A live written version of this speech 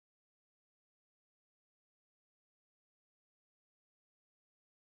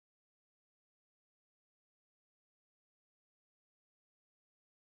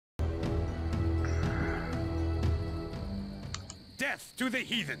Death to the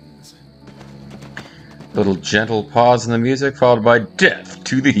heathens. Little gentle pause in the music, followed by death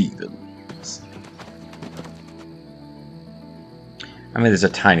to the heathens. I mean, there's a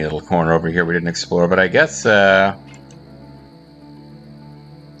tiny little corner over here we didn't explore, but I guess,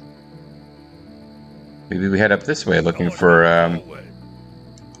 maybe we head up this way looking for,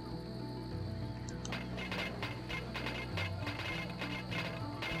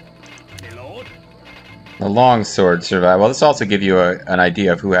 the longsword survival. This also gives you an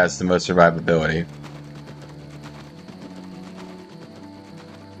idea of who has the most survivability.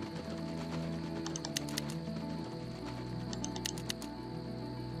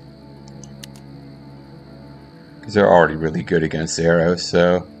 Because they're already really good against arrows,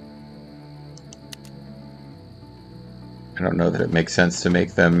 so I don't know that it makes sense to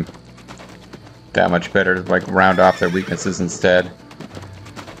make them that much better, like round off their weaknesses instead.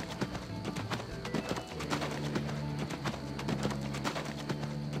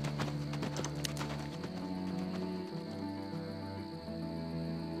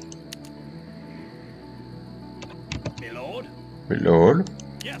 My lord?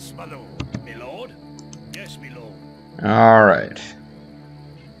 Yes, my lord. My lord? Yes, my lord. Alright.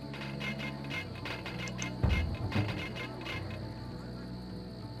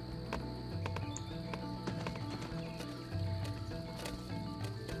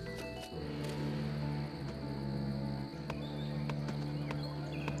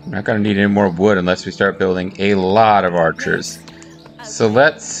 I'm not going to need any more wood unless we start building a lot of archers. So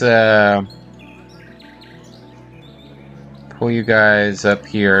let's pull you guys up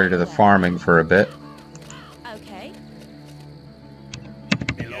here to the farming for a bit. Okay.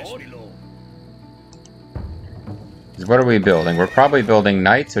 What are we building? We're probably building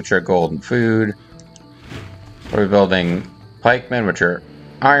knights, which are gold and food. We're building pikemen, which are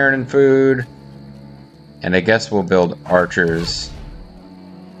iron and food. And I guess we'll build archers,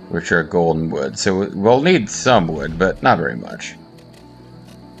 which are gold and wood. So we'll need some wood, but not very much.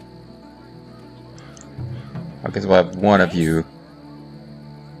 I guess we'll have one of you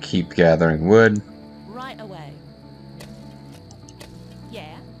keep gathering wood. Right away.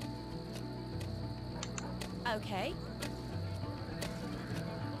 Yeah. Okay.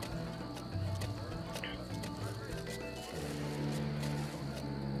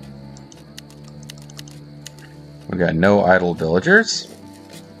 We got no idle villagers.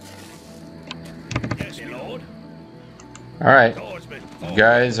 Yes, my lord. Alright. You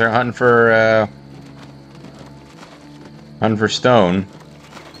guys are hunting for stone.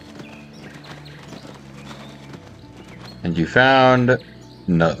 And you found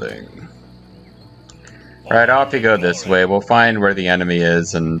nothing. Alright, off you go this way. We'll find where the enemy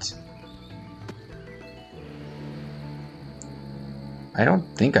is, and I don't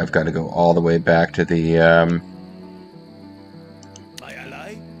think I've got to go all the way back to the My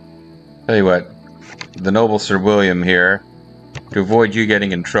ally? tell you what, the noble Sir William here, to avoid you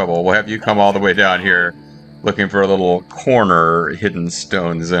getting in trouble, we'll have you come all the way down here looking for a little corner hidden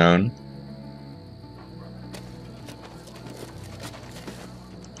stone zone.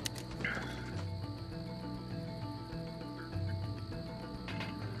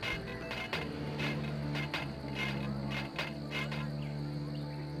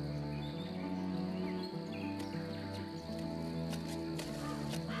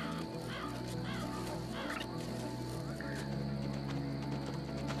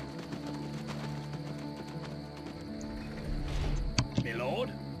 My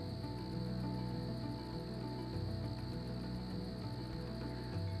lord?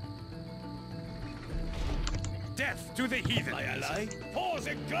 Death to the heathen. My ally? Pause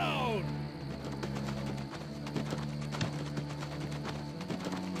it cloud!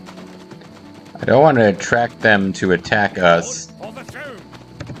 I don't want to attract them to attack us, For the throne.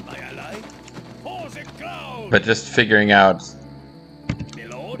 My ally? Pause it cloud! but just figuring out My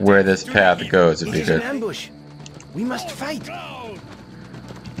lord? where this Death to the path heathen. goes would It be is an good. ambush. We must fight. Cloud!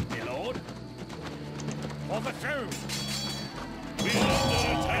 My lord? For the throne. We will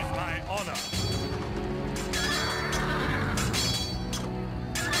not attack my honor.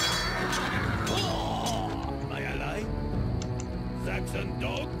 My ally? Saxon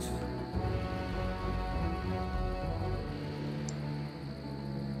dogs?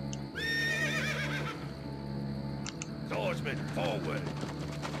 Swordsman, forward!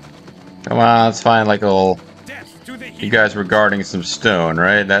 Come on, let's find like a little... Death to the You heathen! guys were guarding some stone,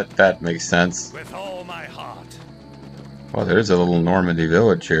 right? That makes sense. With all my heart. Well, there's a little Normandy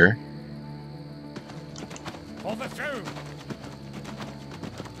village here. For the throne!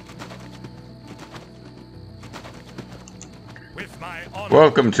 With my honor.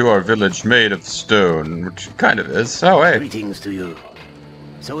 Welcome to our village made of stone, which it kind of is. Oh, hey. Greetings to you.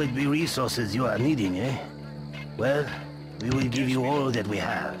 So it be resources you are needing, eh? Well, we will give you all that we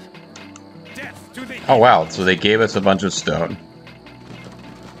have. Death to the Oh, wow. So they gave us a bunch of stone.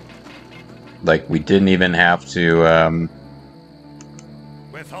 Like, we didn't even have to,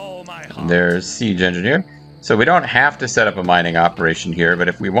 with all my heart. There's Siege Engineer. So we don't have to set up a mining operation here, but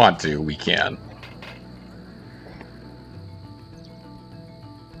if we want to, we can.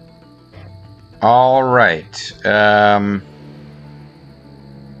 All right. Being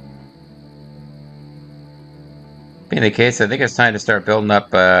the case, I think it's time to start building up.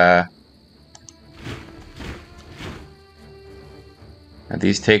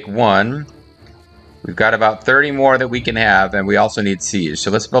 These take 1. We've got about 30 more that we can have, and we also need siege. So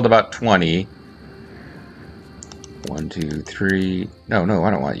let's build about 20. 1, 2, 3. No,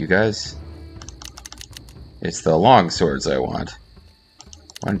 I don't want you guys. It's the long swords I want.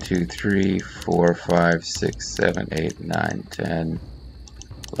 1, 2, 3, 4, 5, 6, 7, 8, 9, 10,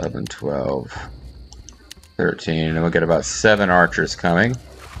 11, 12, 13. And we'll get about 7 archers coming.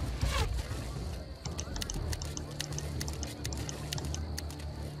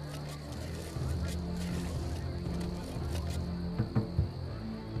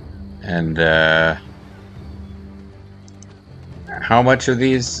 And, how much are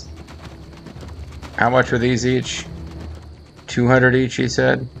these? How much are these each? 200 each, he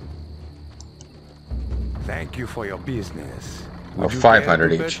said. Thank you for your business. Oh, Would you 500 care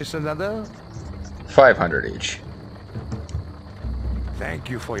to each. purchase another? 500 each. Thank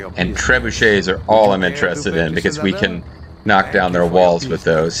you for your And business. trebuchets are all you I'm care to interested in purchase because we another? can knock Thank down you their for your walls with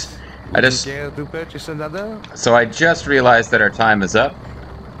those. business. I Would just you care to purchase another? So I just realized that our time is up.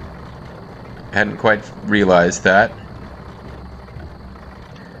 Hadn't quite realized that.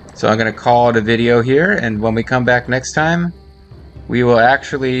 So I'm going to call it a video here, and when we come back next time, we will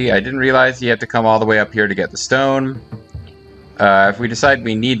actually... I didn't realize you have to come all the way up here to get the stone. If we decide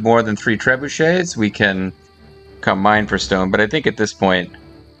we need more than 3 trebuchets, we can come mine for stone, but I think at this point,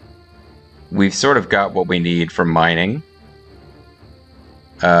 we've sort of got what we need for mining.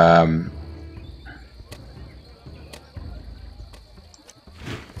 It's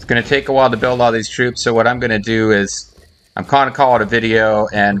going to take a while to build all these troops, so what I'm going to do is I'm going to call it a video,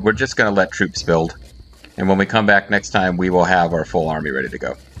 and we're just going to let troops build. And when we come back next time, we will have our full army ready to go.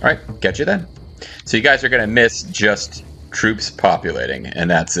 All right, catch you then. So you guys are going to miss just troops populating, and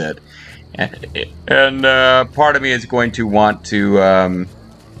that's it. And part of me is going to want to...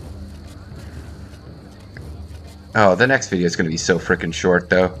 Oh, the next video is going to be so freaking short,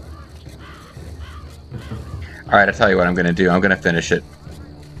 though. Alright, I'll tell you what I'm going to do. I'm going to finish it.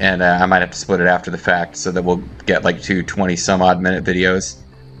 And I might have to split it after the fact so that we'll get like 2 20-some-odd minute videos.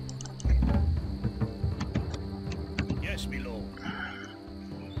 Yes, my lord.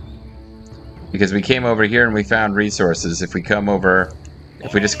 Because we came over here and we found resources. If we come over...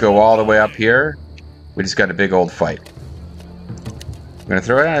 If we just go all the way up here, we just got a big old fight. I'm going to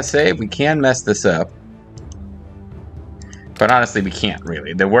throw it on a save. We can mess this up. But honestly, we can't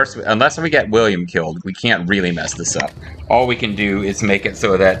really. The worst, unless we get William killed, we can't really mess this up. All we can do is make it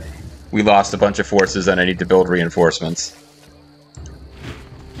so that we lost a bunch of forces and I need to build reinforcements.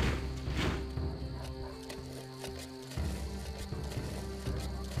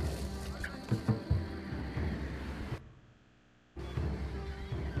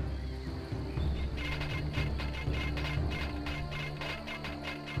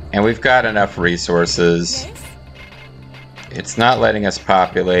 And we've got enough resources. Yes? It's not letting us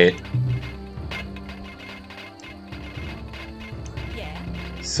populate. Yeah.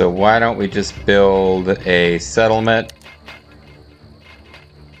 So why don't we just build a settlement?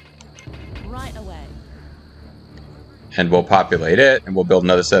 Right away. And we'll populate it, and we'll build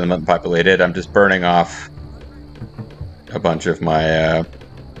another settlement and populate it. I'm just burning off a bunch of my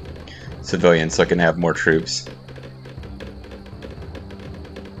civilians so I can have more troops.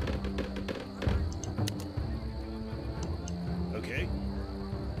 Okay.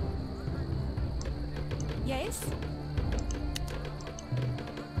 Yes?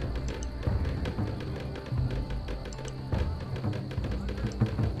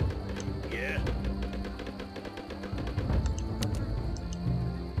 Yeah.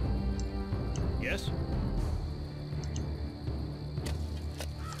 Yes.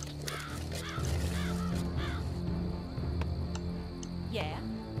 Yeah.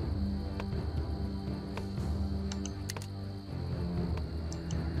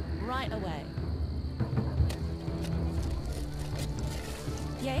 Right away.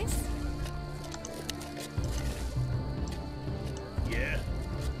 Yes? Yeah.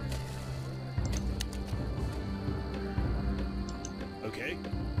 Okay.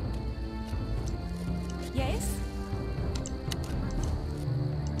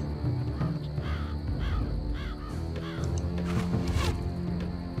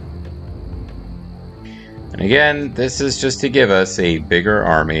 Again, this is just to give us a bigger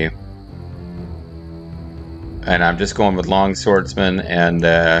army. And I'm just going with long swordsmen and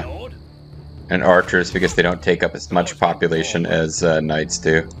Lord. archers because they don't take up as much population as knights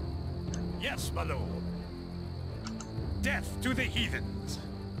do. Yes, my lord. Death to the heathens.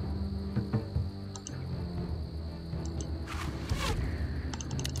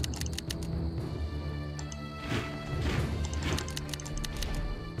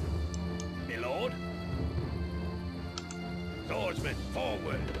 My lord. Swordsman,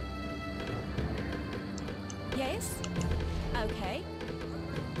 forward. Yes? Okay.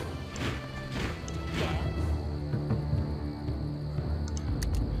 Yeah.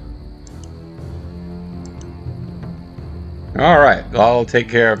 Alright, I'll take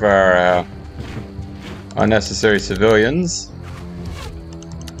care of our unnecessary civilians.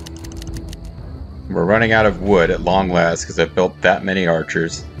 We're running out of wood at long last because I've built that many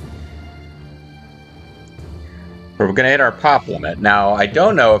archers. But we're going to hit our pop limit. Now, I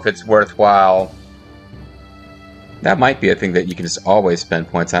don't know if it's worthwhile. That might be a thing that you can just always spend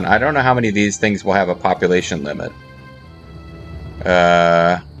points on. I don't know how many of these things will have a population limit.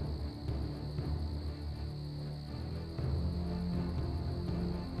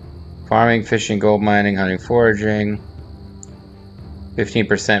 Farming, fishing, gold mining, hunting, foraging.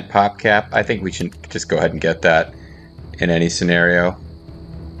 15% pop cap. I think we should just go ahead and get that in any scenario.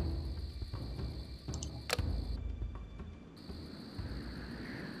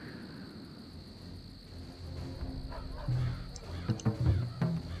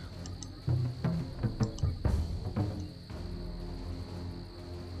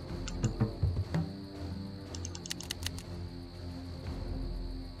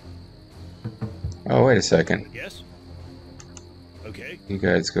 Oh, wait a second. Yes? Okay. You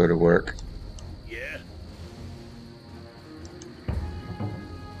guys go to work. Yeah.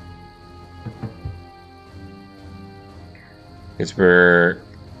 It's for...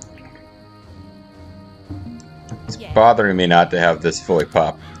 It's Yeah. bothering me not to have this fully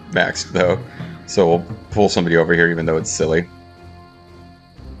pop maxed, though. So we'll pull somebody over here, even though it's silly.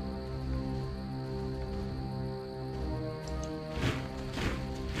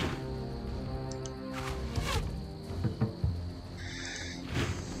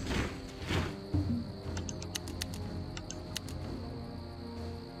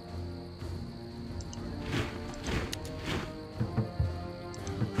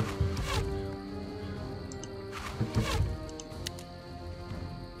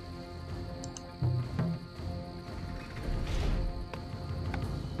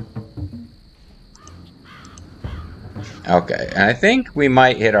 Okay, and I think we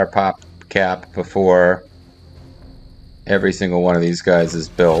might hit our pop cap before every single one of these guys is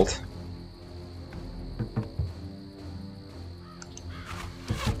built.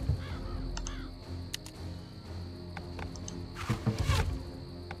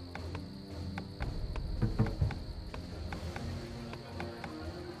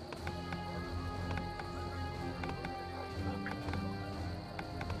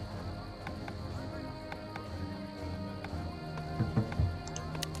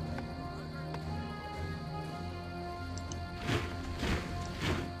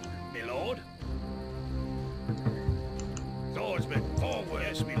 My lord. Swordsman, forward.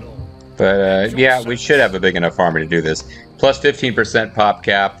 Yes, my lord. But yeah, we should have a big enough army to do this. Plus 15% pop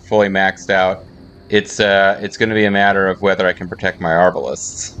cap, fully maxed out. It's going to be a matter of whether I can protect my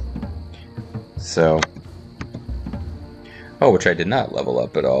arbalists. So, oh, which I did not level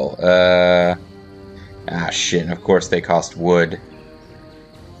up at all. Shit! And of course they cost wood.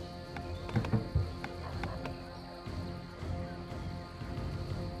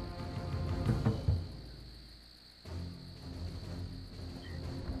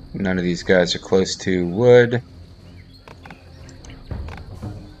 None of these guys are close to wood.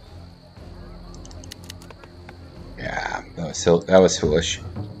 Yeah, that was foolish.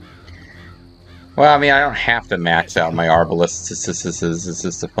 Well, I mean, I don't have to max out my arbalists. It's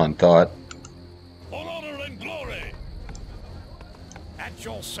just a fun thought. All honor and glory. At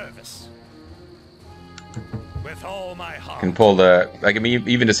your service. With all my heart. Can pull the... I can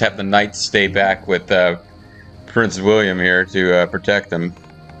even just have the knights stay back with Prince William here to protect them.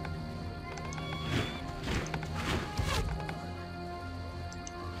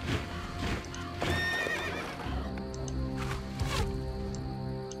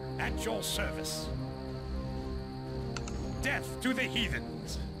 At your service. Death to the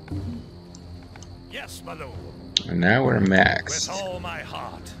heathens. Yes, my lord. And now we're maxed. With all my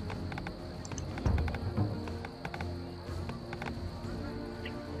heart.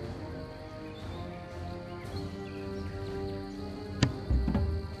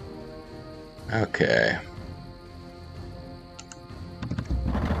 Okay.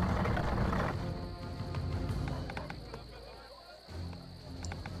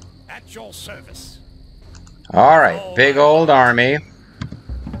 At your service. Alright, big old army.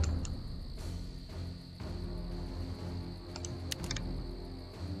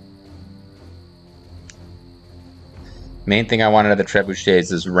 Main thing I wanted of the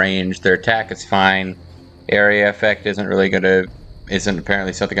trebuchets is range. Their attack is fine. Area effect isn't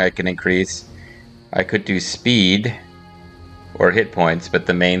apparently something I can increase. I could do speed or hit points, but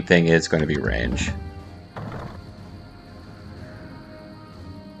the main thing is going to be range.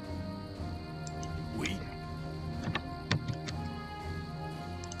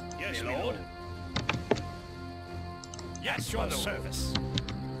 Yes, Lord. Yes, your service.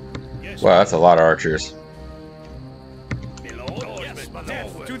 Yes, Wow, that's a lot of archers. yes,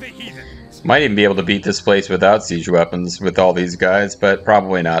 death to the heathens. Might even be able to beat this place without siege weapons with all these guys, but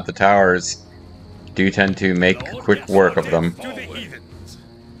probably not. The towers do tend to make quick work of them. To the heathens.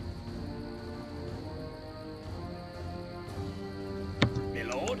 My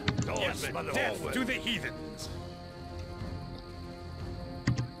lord, yes, death to the heathens.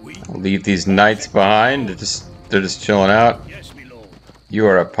 I'll leave these knights behind. They're just chilling out. Yes, my lord. You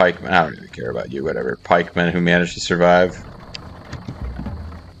are a pikeman. I don't really care about you, whatever. Pikeman who managed to survive.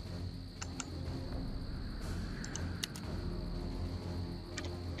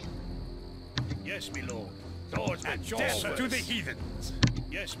 Yes, my lord. At your death to the heathens.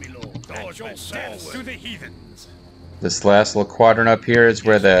 Yes, my lord. At your death to the heathens. This last little quadrant up here is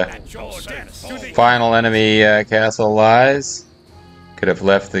where the At your death to the final enemy castle lies. Could have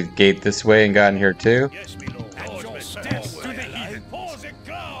left the gate this way and gotten here too. Yes, my lord. At your death to the heathens. Pause it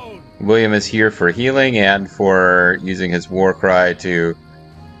down. William is here for healing and for using his war cry to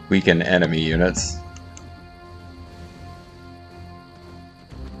weaken enemy units.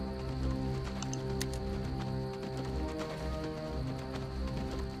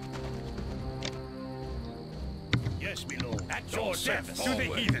 Yes, my lord. At your death to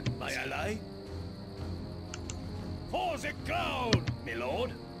the heathen. My ally. Pause it down, my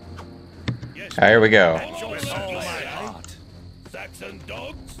lord. Yes. Ah, here we go. At your soul, my heart. Saxon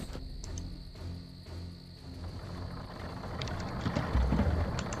dogs.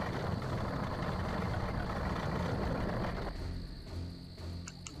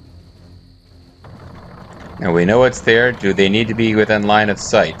 Now we know it's there. Do they need to be within line of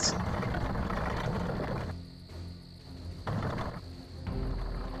sight?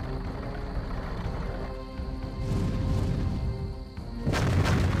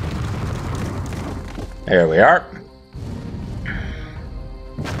 There we are.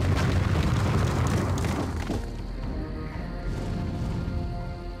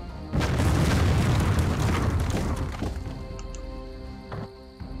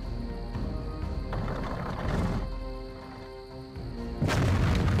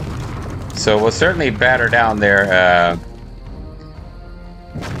 So we'll certainly batter down there.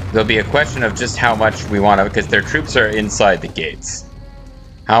 There'll be a question of just how much we want to, because their troops are inside the gates.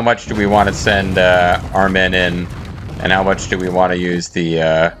 How much do we want to send our men in, and how much do we want to use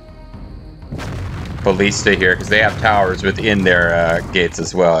the ballista here? Because they have towers within their gates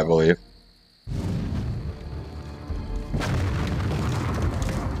as well, I believe.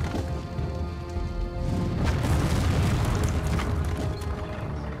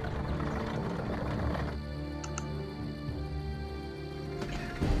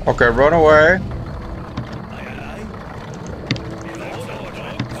 Okay, run away.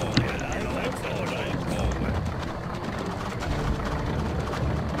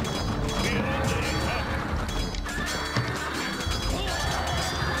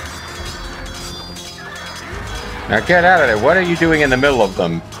 Now get out of there. What are you doing in the middle of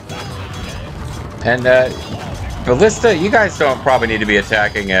them? And, Ballista, you guys don't probably need to be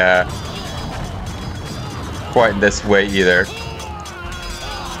attacking, quite this way either.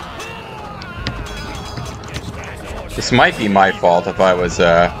 This might be my fault if I was,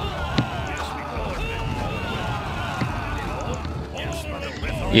 yeah,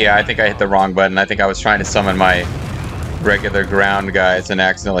 I think I hit the wrong button. I think I was trying to summon my regular ground guys and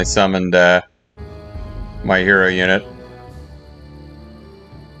accidentally summoned, my hero unit.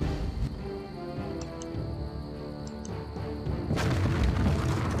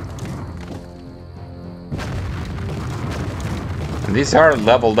 And these are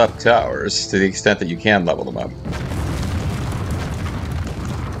leveled up towers to the extent that you can level them up.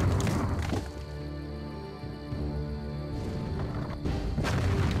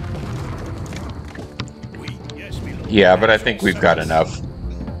 Yeah, but I think we've got enough.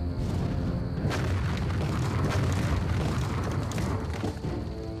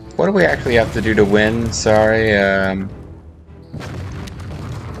 What do we actually have to do to win? Sorry,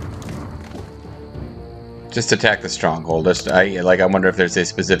 Just attack the stronghold. I wonder if there's a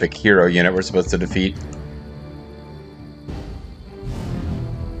specific hero unit we're supposed to defeat.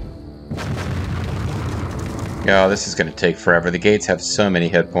 Oh, this is going to take forever. The gates have so many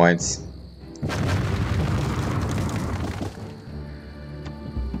hit points.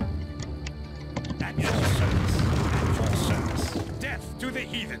 At your service. At your service. Death to the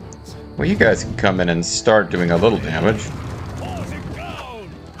heathens. Well, you guys can come in and start doing a little damage. Pause it down.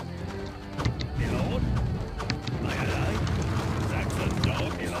 My lord. Aye, aye. Saxon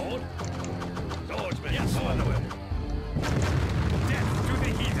dog, my lord. Swordsman, yes, my lord. Death to the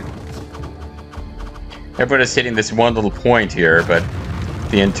heathens. Everyone is hitting this one little point here, but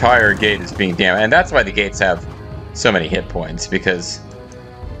the entire gate is being damaged. And that's why the gates have so many hit points, because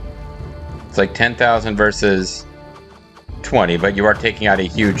it's like 10,000 versus 20, but you are taking out a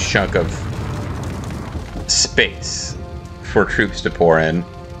huge chunk of space for troops to pour in.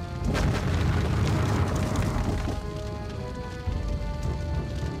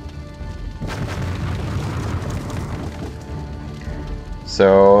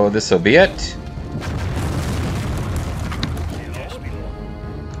 So this will be it. Yes, my lord.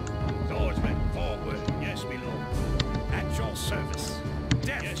 Swordsman, forward. Yes, my lord. At your service.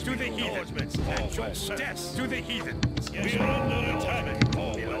 Death to the heathens. At your service. Death to the heathens. Yes, we're under attack. My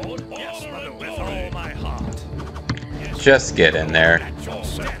lord. Yes, my lord. With all my heart. Just get in there. At your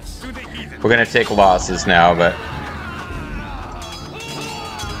service. To the heathens. We're gonna take losses now, but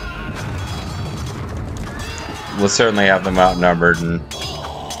we'll certainly have them outnumbered. And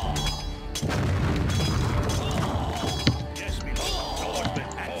Yes, my lord. Swordsman,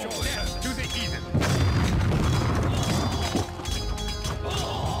 at your service. To the heathens.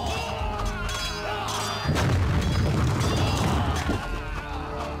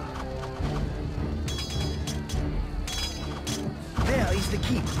 There is the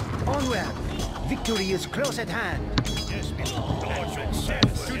keep. Onward. Victory is close at hand. Yes, my lord. At your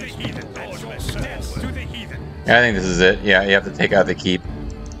service. To the heathens. At your service. To the heathens. I think this is it. Yeah, you have to take out the keep.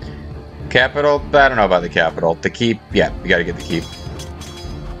 Capital? I don't know about the capital. The keep? Yeah, you gotta get the keep.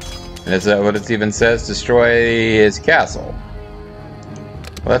 And is that what it even says? Destroy his castle.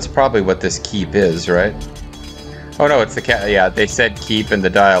 Well, that's probably what this keep is, right? Oh no, it's the yeah, they said keep in the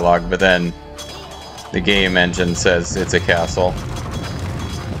dialogue, but then the game engine says it's a castle.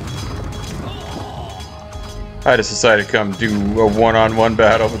 I just decided to come do a one-on-one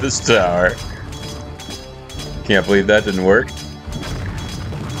battle with this tower. Can't believe that didn't work.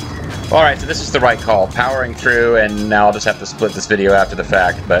 Alright, so this is the right call. Powering through, and now I'll just have to split this video after the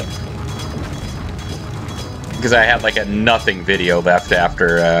fact, but because I had like a nothing video left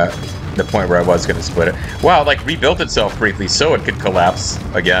after the point where I was going to split it. Wow, it, like rebuilt itself briefly so it could collapse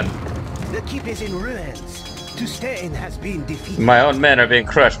again. The keep is in ruins. Tustein has been defeated. My own men are being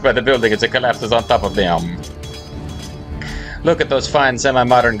crushed by the building as it collapses on top of them. Look at those fine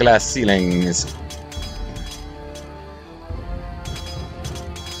semi-modern glass ceilings.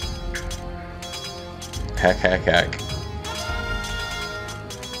 Heck, heck, heck.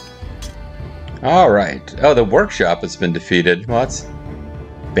 Alright. Oh, the workshop has been defeated. What?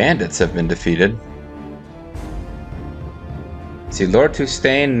 Bandits have been defeated. Let's see, Lord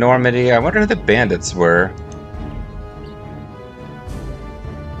Tustein, Normandy. I wonder who the bandits were.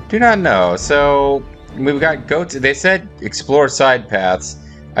 Do not know. So, we've got goats. They said explore side paths.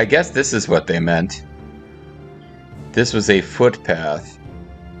 I guess this is what they meant. This was a footpath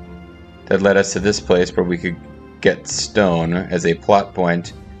that led us to this place where we could get stone as a plot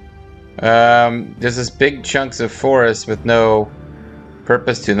point. There's this big chunks of forest with no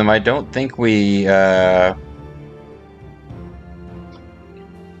purpose to them. I don't think we, yeah,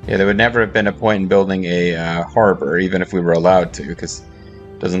 there would never have been a point in building a harbor, even if we were allowed to, because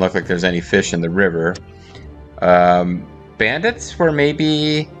it doesn't look like there's any fish in the river. Bandits were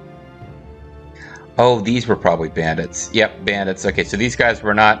maybe... Oh, these were probably bandits. Yep, bandits. Okay, so these guys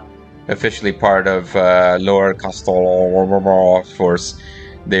were not officially part of Lord Castell's force.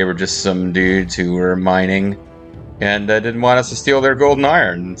 They were just some dudes who were mining and didn't want us to steal their gold and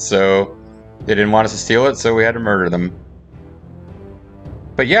iron. So they didn't want us to steal it, so we had to murder them.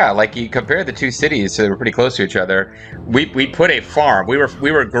 But yeah, like you compare the two cities, so they were pretty close to each other. We put a farm. We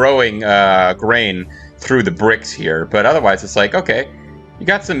were growing grain through the bricks here, but otherwise it's like, okay, you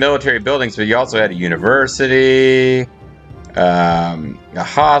got some military buildings, but you also had a university, a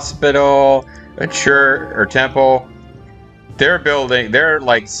hospital, a church or temple. Their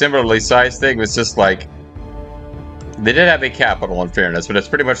like similarly sized thing was just like, they did have a capital in fairness, but it's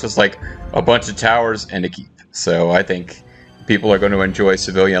pretty much just like a bunch of towers and a keep. So I think people are going to enjoy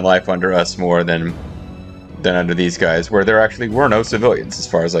civilian life under us more than under these guys, where there actually were no civilians as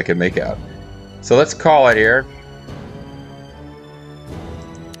far as I could make out. So let's call it here.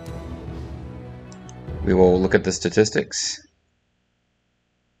 We will look at the statistics.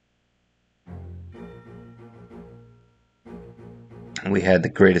 We had the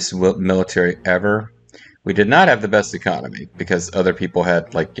greatest military ever. We did not have the best economy because other people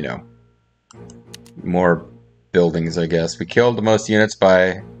had, like, you know, more buildings, I guess. We killed the most units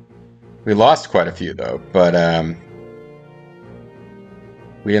by... We lost quite a few, though, but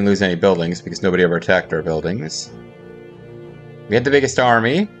we didn't lose any buildings because nobody ever attacked our buildings. We had the biggest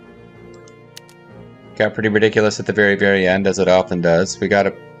army. Got pretty ridiculous at the very, very end, as it often does. We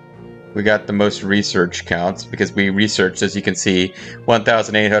got the most research counts because we researched, as you can see,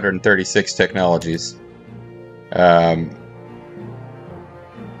 1,836 technologies.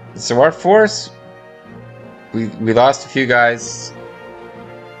 So our force, we lost a few guys.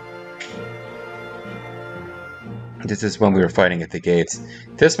 This is when we were fighting at the gates.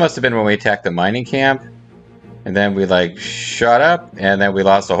 This must have been when we attacked the mining camp. And then we, like, shut up. And then we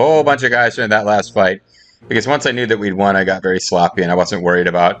lost a whole bunch of guys during that last fight. Because once I knew that we'd won, I got very sloppy and I wasn't worried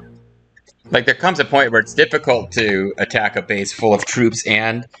about... Like, there comes a point where it's difficult to attack a base full of troops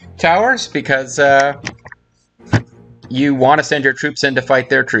and towers. Because, you want to send your troops in to fight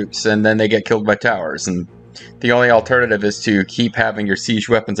their troops. And then they get killed by towers. And the only alternative is to keep having your siege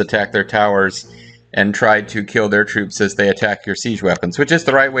weapons attack their towers... and try to kill their troops as they attack your siege weapons, which is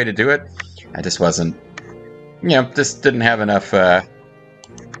the right way to do it. I just wasn't, you know, just didn't have enough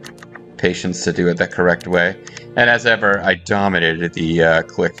patience to do it the correct way. And as ever, I dominated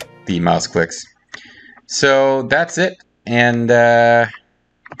the mouse clicks. So that's it. And as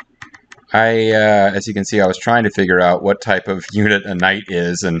you can see, I was trying to figure out what type of unit a knight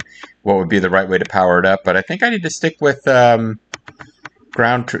is and what would be the right way to power it up. But I think I need to stick with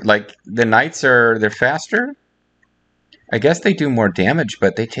like, the knights they're faster. I guess they do more damage,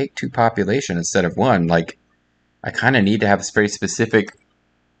 but they take 2 population instead of 1. Like, I kind of need to have a very specific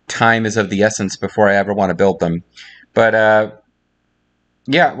time is of the essence before I ever want to build them. But,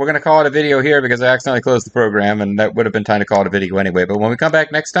 yeah, we're going to call it a video here because I accidentally closed the program, and that would have been time to call it a video anyway. But when we come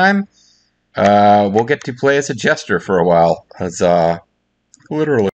back next time, we'll get to play as a jester for a while. Huzzah. Literally.